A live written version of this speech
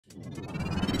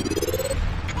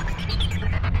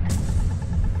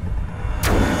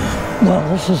Well,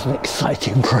 this is an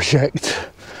exciting project.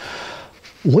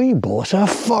 We bought a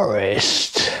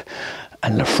forest,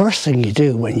 and the first thing you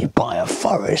do when you buy a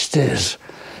forest is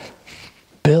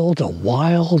build a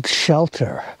wild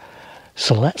shelter.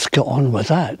 So let's get on with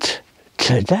that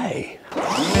today.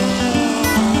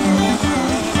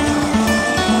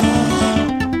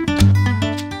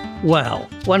 Well,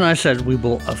 when I said we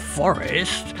bought a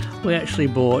forest, we actually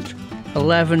bought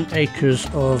 11 acres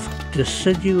of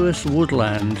deciduous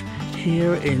woodland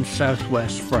here in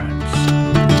southwest France.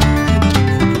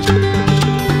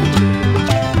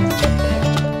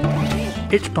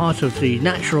 It's part of the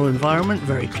natural environment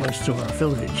very close to our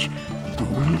village.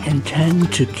 We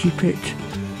intend to keep it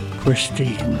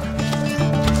pristine.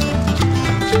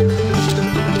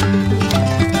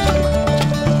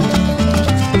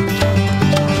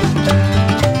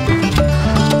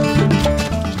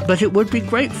 But it would be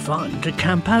great fun to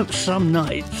camp out some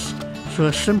nights, so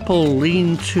a simple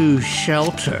lean-to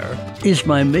shelter is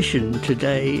my mission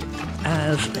today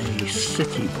as a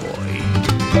city boy.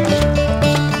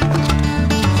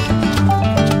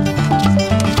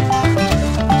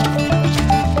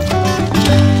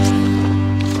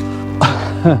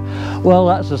 Well,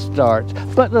 that's a start,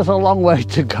 but there's a long way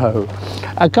to go.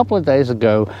 A couple of days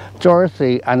ago,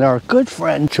 Dorothy and our good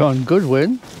friend John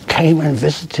Goodwin came and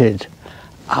visited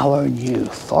our new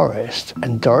forest,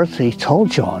 and Dorothy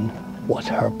told John what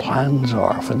her plans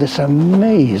are for this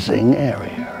amazing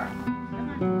area.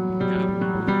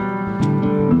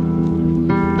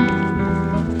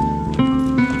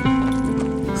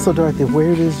 So Dorothy,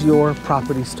 where does your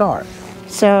property start?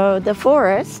 So the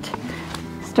forest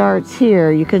starts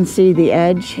here. You can see the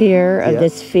edge here of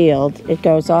this field. It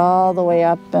goes all the way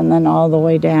up and then all the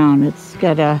way down. It's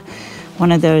got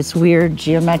one of those weird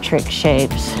geometric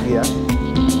shapes. Yeah.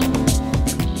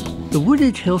 The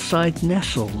wooded hillside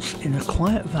nestles in a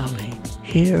quiet valley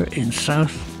here in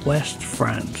southwest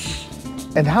France.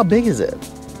 And how big is it?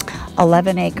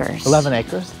 11 acres. 11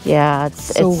 acres? Yeah,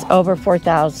 it's over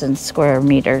 4,000 square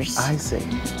meters. I see.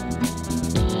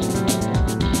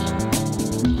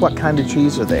 What kind of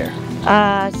trees are there?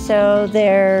 So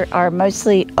there are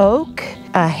mostly oak,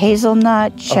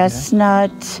 hazelnut,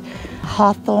 chestnut,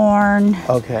 hawthorn.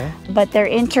 Okay. But they're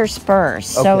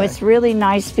interspersed. So it's really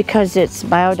nice because it's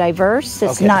biodiverse.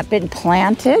 It's not been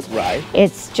planted. Right.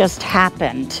 It's just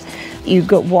happened. You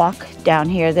go walk down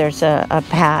here, there's a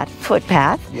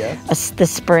footpath, the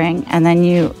spring, and then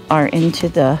you are into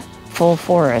the full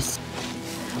forest.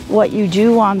 What you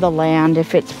do on the land,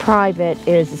 if it's private,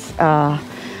 is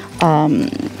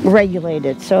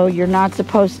regulated. So you're not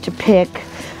supposed to pick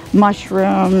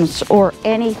mushrooms or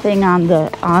anything on the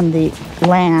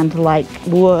land, like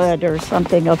wood or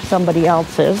something of somebody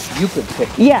else's. You could pick.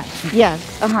 Yes,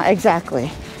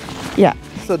 exactly. Yeah.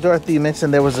 So Dorothy, you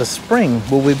mentioned there was a spring.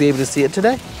 Will we be able to see it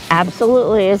today?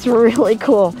 Absolutely, it's really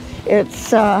cool.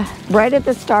 It's right at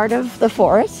the start of the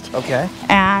forest. Okay.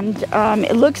 And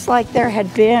it looks like there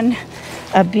had been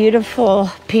a beautiful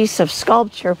piece of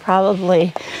sculpture,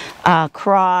 probably a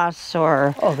cross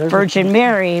or Virgin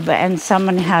Mary, and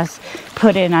someone has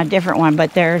put in a different one.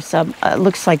 But there's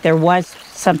looks like there was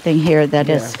something here that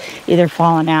has either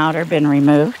fallen out or been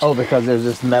removed. Oh, because there's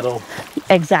this metal.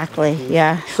 Exactly,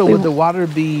 yeah. So would the water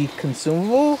be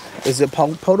consumable? Is it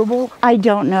potable? I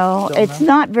don't know. It's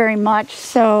not very much.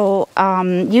 So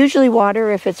usually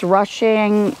water, if it's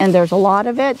rushing and there's a lot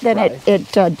of it, then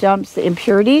it dumps the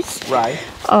impurities. Right.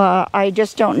 I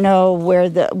just don't know where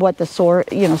what the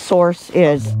source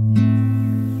is.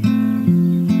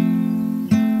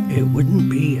 It wouldn't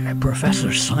be a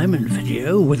Professor Simon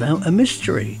video without a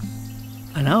mystery.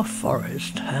 And our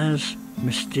forest has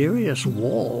mysterious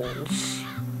walls.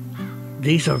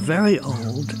 These are very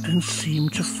old and seem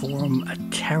to form a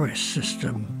terrace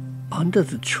system under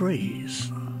the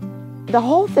trees. The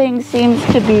whole thing seems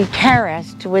to be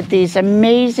terraced with these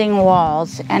amazing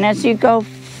walls, and as you go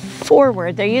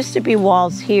forward, there used to be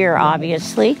walls here,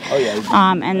 obviously. Oh,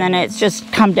 yeah. And then it's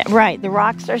just come down. Right, the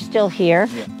rocks are still here.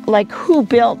 Yeah. Like, who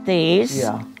built these?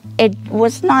 Yeah. It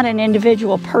was not an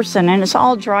individual person, and it's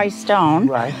all dry stone.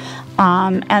 Right.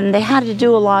 And they had to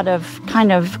do a lot of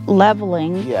kind of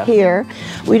leveling here.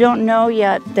 We don't know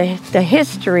yet the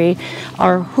history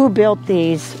or who built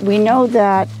these. We know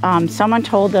that someone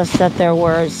told us that there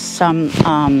was some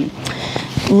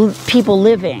people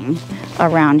living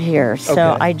around here.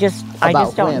 So I just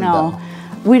don't know.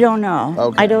 Though? We don't know.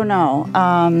 Okay. I don't know.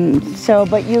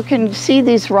 But you can see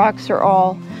these rocks are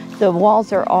all, the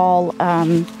walls are all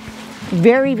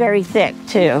very, very thick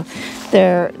too.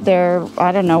 They're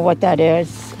I don't know what that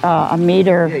is, a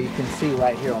meter. Yeah, you can see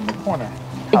right here on the corner.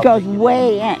 It goes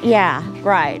way in. Yeah,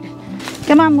 right.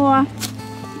 Come on, Moa.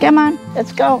 Come on,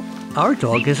 let's go. Our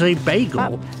dog is a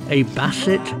bagel, a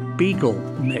Basset Beagle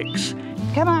mix.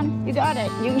 Come on, you got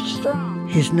it. You're strong.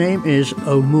 His name is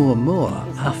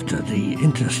Oumuamua, after the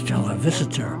interstellar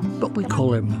visitor, but we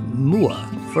call him Mua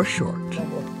for short.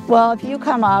 Well, if you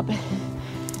come up,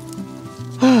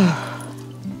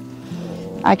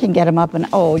 I can get him up and,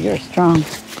 oh, you're strong.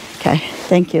 Okay,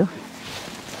 thank you.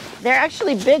 They're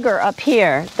actually bigger up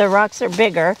here. The rocks are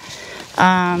bigger.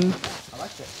 I like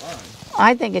that farm.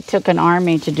 I think it took an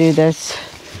army to do this.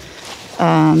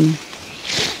 And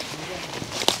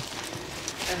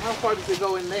how far does it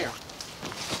go in there?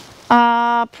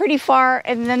 Pretty far,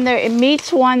 and then it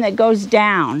meets one that goes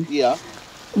down. Yeah.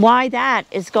 Why that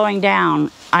is going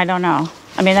down, I don't know.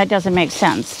 I mean, that doesn't make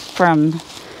sense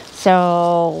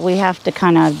so we have to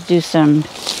kind of do some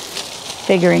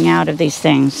figuring out of these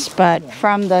things. But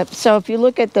so if you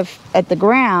look at the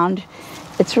ground,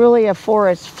 it's really a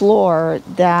forest floor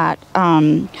that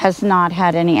has not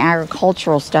had any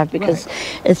agricultural stuff because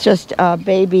it's just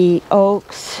baby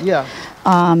oaks,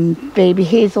 baby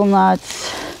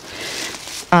hazelnuts,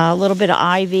 a little bit of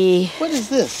ivy. What is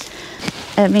this?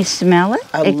 Let me smell it.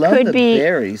 I love the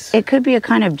berries. It could be a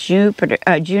kind of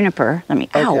juniper.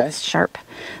 Ow, it's sharp.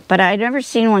 But I've never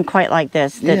seen one quite like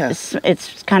this.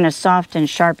 It's kind of soft and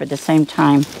sharp at the same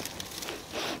time.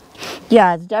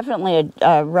 Yeah, it's definitely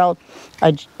well,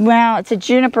 it's a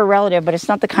juniper relative, but it's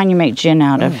not the kind you make gin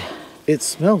out of. It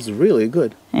smells really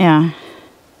good. Yeah.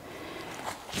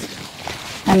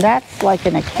 And that's like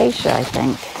an acacia, I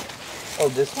think. Oh,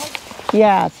 this one?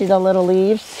 Yeah, see the little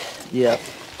leaves? Yeah.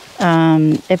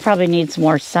 It probably needs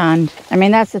more sun. I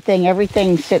mean, that's the thing.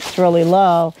 Everything sits really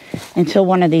low until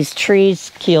one of these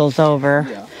trees keels over.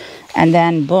 Yeah. And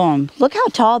then, boom. Look how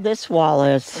tall this wall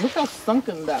is. Look how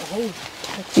sunken that hole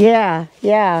is. Yeah,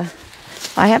 yeah.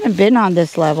 I haven't been on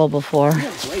this level before.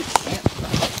 Great sand.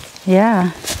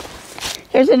 Yeah.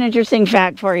 Here's an interesting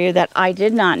fact for you that I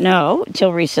did not know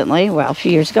until recently, well, a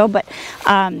few years ago, but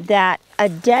that a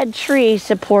dead tree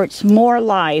supports more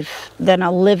life than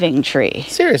a living tree.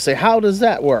 Seriously, how does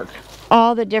that work?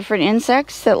 All the different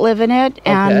insects that live in it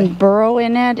and burrow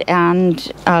in it,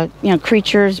 and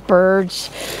creatures, birds.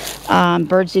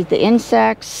 Birds eat the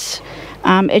insects.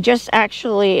 It just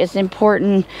actually is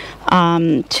important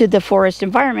to the forest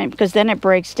environment because then it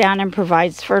breaks down and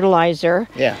provides fertilizer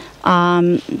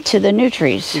to the new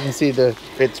trees. You can see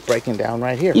it's breaking down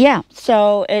right here. Yeah,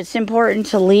 so it's important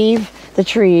to leave the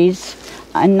trees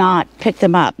and not pick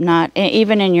them up, not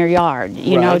even in your yard.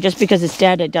 You know, just because it's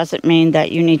dead, it doesn't mean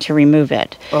that you need to remove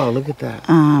it. Oh, look at that.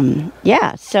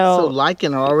 Yeah, so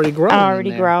lichen are already growing.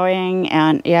 Already growing,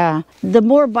 and the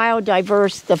more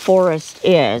biodiverse the forest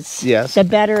is, the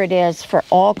better it is for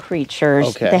all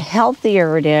creatures. The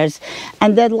healthier it is,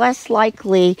 and the less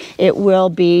likely it will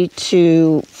be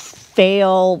to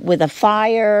fail with a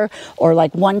fire, or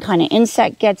like one kind of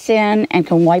insect gets in and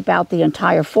can wipe out the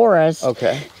entire forest.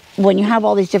 When you have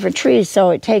all these different trees, so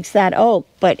it takes that oak,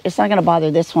 but it's not going to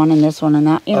bother this one and this one and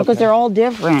that, because they're all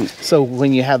different. So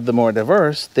when you have the more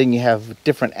diverse, then you have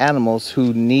different animals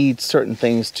who need certain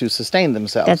things to sustain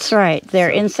themselves. That's right. They're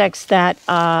insects that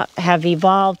have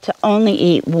evolved to only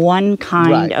eat one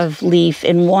kind of leaf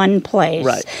in one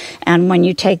place. And when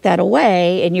you take that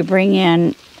away and you bring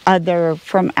in other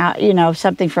from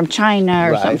something from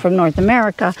China or something from North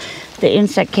America, the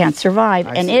insect can't survive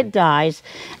and it dies,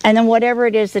 and then whatever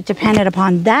it is that depended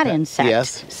upon that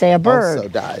insect, say a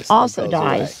bird, also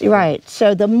dies. Right.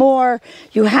 So the more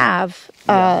you have,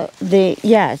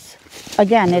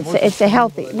 again, it's a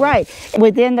healthy,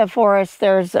 within the forest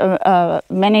there's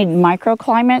many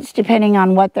microclimates depending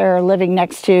on what they're living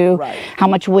next to, how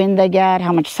much wind they get,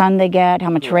 how much sun they get,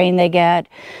 how much rain they get.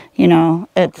 You know,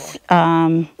 it's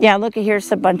look,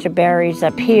 here's a bunch of berries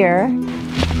up here.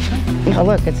 Oh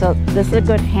look, this is a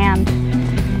good hand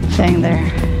thing there.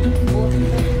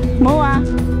 Mua,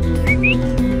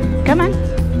 come on.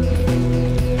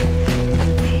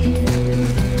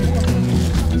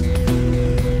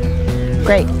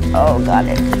 Great. Oh, got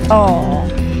it. Oh,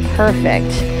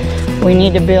 perfect. We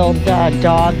need to build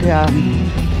dog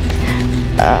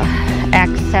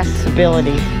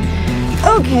accessibility.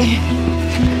 Okay.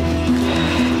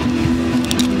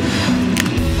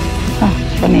 Oh,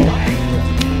 it's funny though.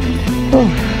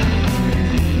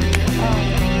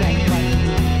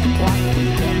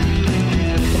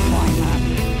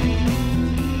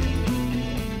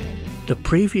 The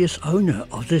previous owner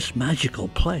of this magical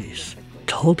place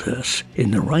told us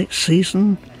in the right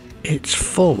season, it's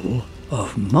full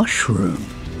of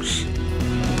mushrooms.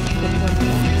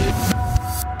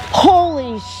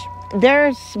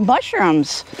 There's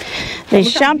mushrooms. The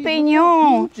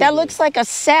champignon. That looks like a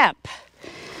sap.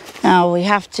 Now we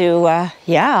have to,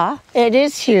 yeah, it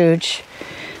is huge.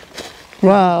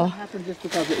 Whoa. That happened just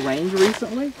because it rained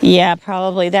recently? Yeah,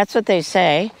 probably. That's what they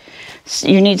say.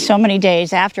 You need so many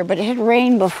days after, but it had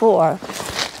rained before.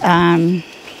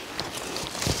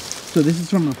 So this is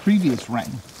from a previous rain?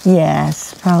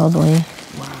 Yes, probably.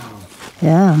 Wow.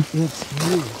 Yeah. It's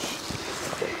huge.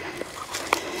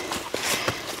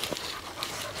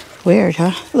 Weird,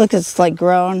 huh? Look, it's like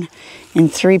grown in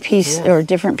 3 pieces or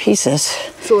different pieces.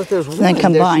 So if there's one, then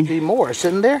combined. there should be more,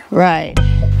 shouldn't there? Right.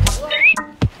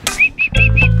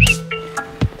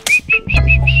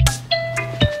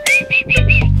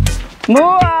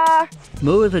 Moa!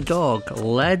 Moa the dog,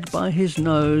 led by his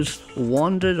nose,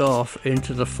 wandered off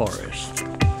into the forest.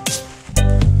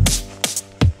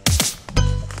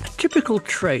 A typical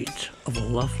trait of a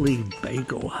lovely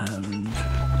bagel hound.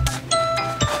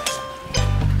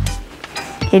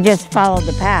 He just followed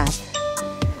the path.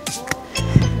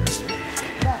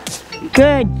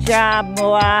 Good job,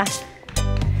 Moa.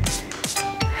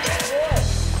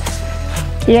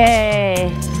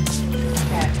 Yay.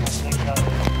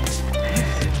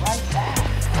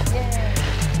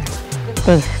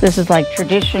 This is like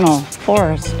traditional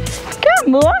forest.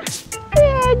 Come, Moa.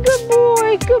 Yeah, good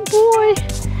boy, good boy.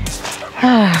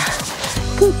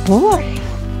 Good boy.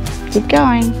 Keep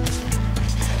going.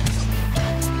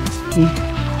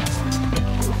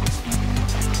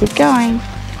 Keep going.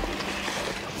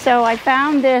 So I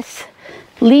found this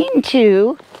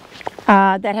lean-to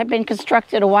that had been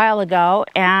constructed a while ago,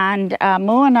 and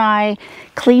Moo and I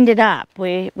cleaned it up.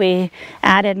 We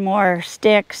added more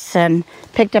sticks and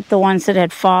picked up the ones that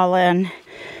had fallen,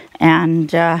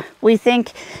 and we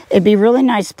think it'd be a really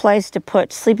nice place to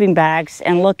put sleeping bags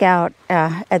and look out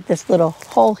at this little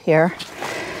hole here.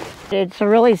 It's a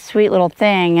really sweet little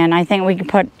thing, and I think we can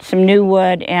put some new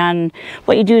wood, and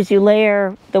what you do is you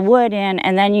layer the wood in,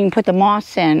 and then you can put the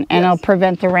moss in, and it'll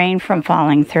prevent the rain from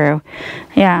falling through.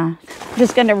 Yeah,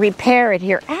 just gonna repair it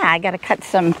here. I gotta cut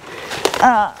some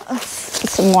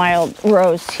wild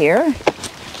rose here.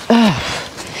 I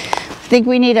think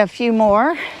we need a few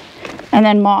more, and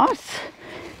then moss.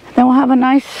 Then we'll have a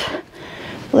nice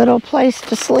little place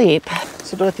to sleep.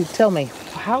 So Dorothy, tell me,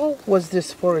 how was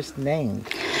this forest named?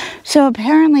 So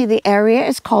apparently the area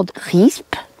is called Ries,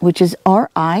 which is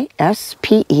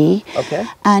R-I-S-P-E. Okay.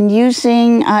 And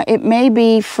using, it may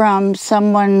be from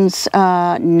someone's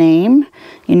name,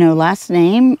 you know, last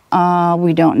name,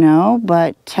 we don't know,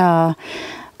 but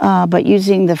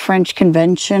using the French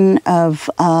convention of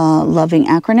loving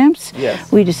acronyms,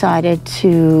 yes, we decided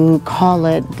to call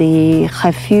it the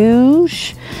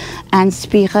Refuge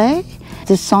Inspiré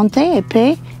de Santé et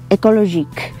Paix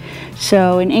Écologique.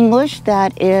 So in English,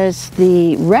 that is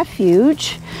the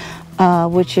refuge,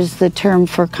 which is the term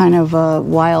for kind of a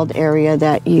wild area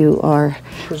that you are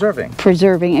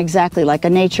preserving, exactly, like a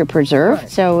nature preserve. Right.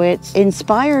 So it's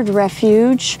inspired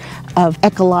refuge of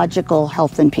ecological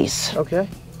health and peace. Okay.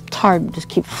 It's hard to just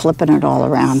keep flipping it all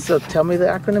around. So tell me the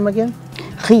acronym again.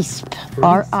 RISP,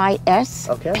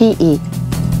 R-I-S-P-E.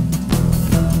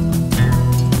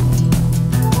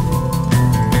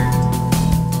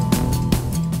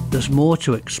 There's more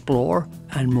to explore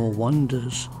and more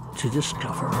wonders to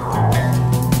discover.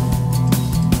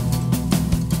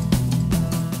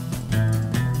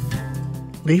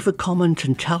 Leave a comment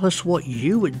and tell us what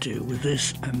you would do with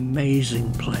this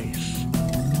amazing place.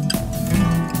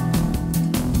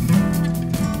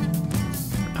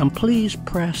 And please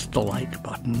press the like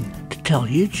button to tell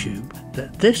YouTube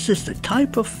that this is the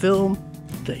type of film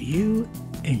that you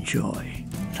enjoy.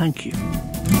 Thank you.